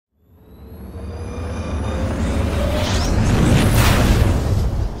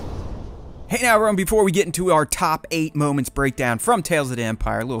Hey now everyone, before we get into our top 8 moments breakdown from Tales of the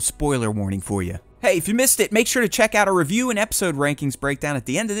Empire, a little spoiler warning for you. Hey, if you missed it, make sure to check out our review and episode rankings breakdown at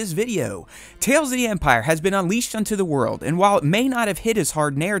the end of this video. Tales of the Empire has been unleashed onto the world, and while it may not have hit as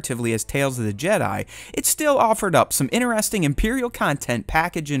hard narratively as Tales of the Jedi, it still offered up some interesting Imperial content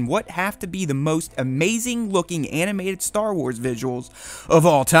packaged in what have to be the most amazing looking animated Star Wars visuals of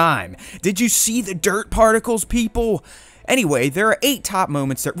all time. Did you see the dirt particles, people? Anyway, there are 8 top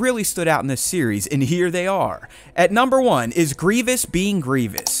moments that really stood out in this series, and here they are. At number 1 is Grievous being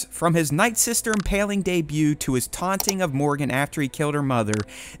Grievous. From his Night Sister impaling debut to his taunting of Morgan after he killed her mother,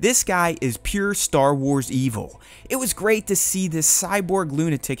 this guy is pure Star Wars evil. It was great to see this cyborg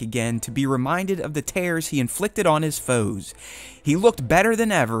lunatic again, to be reminded of the tears he inflicted on his foes. He looked better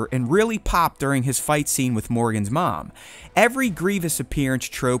than ever and really popped during his fight scene with Morgan's mom. Every Grievous appearance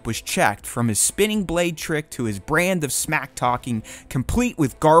trope was checked, from his spinning blade trick to his brand of smack talking, complete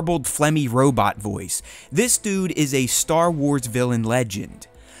with garbled, phlegmy robot voice. This dude is a Star Wars villain legend.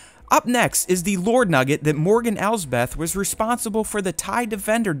 Up next is the Lord Nugget that Morgan Elsbeth was responsible for the TIE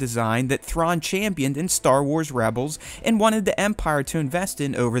Defender design that Thrawn championed in Star Wars Rebels and wanted the Empire to invest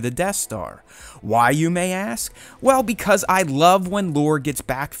in over the Death Star. Why, you may ask? Well, because I love when lore gets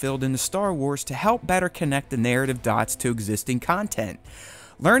backfilled into Star Wars to help better connect the narrative dots to existing content.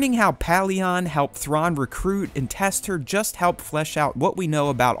 Learning how Palion helped Thrawn recruit and test her just helped flesh out what we know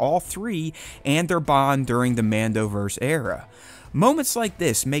about all three and their bond during the Mandoverse era. Moments like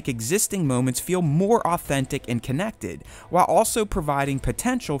this make existing moments feel more authentic and connected, while also providing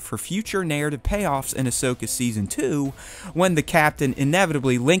potential for future narrative payoffs in Ahsoka Season 2, when the Captain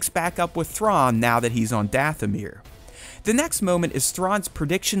inevitably links back up with Thrawn now that he's on Dathomir. The next moment is Thrawn's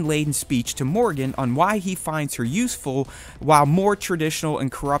prediction-laden speech to Morgan on why he finds her useful, while more traditional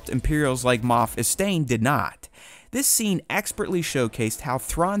and corrupt Imperials like Moff Estain did not. This scene expertly showcased how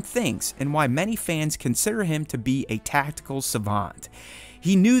Thrawn thinks and why many fans consider him to be a tactical savant.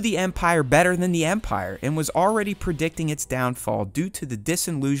 He knew the Empire better than the Empire and was already predicting its downfall due to the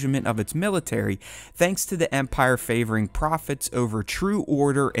disillusionment of its military, thanks to the Empire favoring profits over true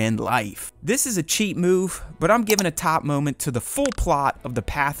order and life. This is a cheap move, but I'm giving a top moment to the full plot of The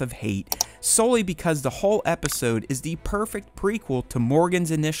Path of Hate, solely because the whole episode is the perfect prequel to Morgan's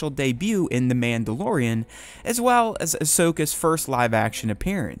initial debut in The Mandalorian, as well as Ahsoka's first live-action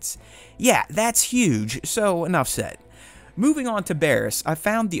appearance. Yeah, that's huge, so enough said. Moving on to Barriss, I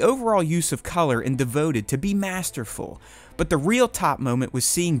found the overall use of color in Devoted to be masterful, but the real top moment was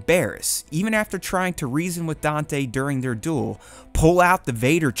seeing Barriss, even after trying to reason with Dante during their duel, pull out the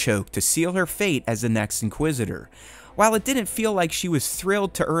Vader choke to seal her fate as the next Inquisitor. While it didn't feel like she was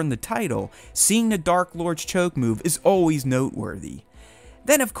thrilled to earn the title, seeing the Dark Lord's choke move is always noteworthy.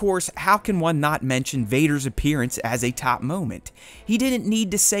 Then of course, how can one not mention Vader's appearance as a top moment? He didn't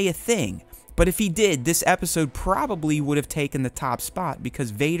need to say a thing. But if he did, this episode probably would have taken the top spot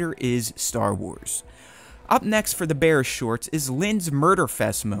because Vader is Star Wars. Up next for the Barriss shorts is Lynn's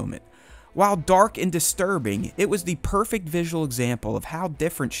Murderfest moment. While dark and disturbing, it was the perfect visual example of how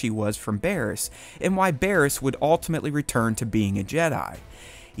different she was from Barriss and why Barriss would ultimately return to being a Jedi.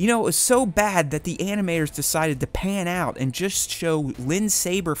 You know, it was so bad that the animators decided to pan out and just show Lynn's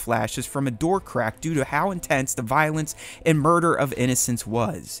saber flashes from a door crack due to how intense the violence and murder of innocents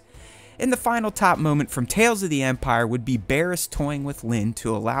was. And the final top moment from Tales of the Empire would be Barriss toying with Lynn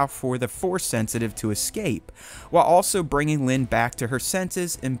to allow for the Force-sensitive to escape, while also bringing Lynn back to her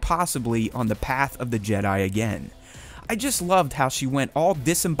senses and possibly on the path of the Jedi again. I just loved how she went all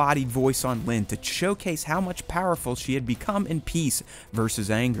disembodied voice on Lynn to showcase how much powerful she had become in peace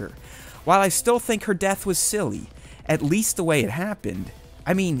versus anger. While I still think her death was silly, at least the way it happened,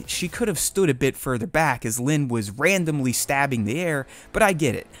 I mean, she could have stood a bit further back as Lynn was randomly stabbing the air, but I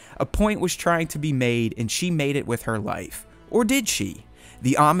get it. A point was trying to be made and she made it with her life. Or did she?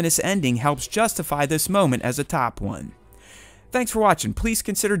 The ominous ending helps justify this moment as a top one. Thanks for watching. Please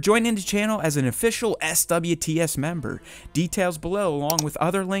consider joining the channel as an official SWTS member. Details below along with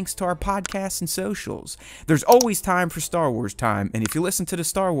other links to our podcasts and socials. There's always time for Star Wars time, and if you listen to the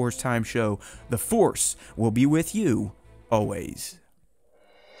Star Wars Time show, the Force will be with you always.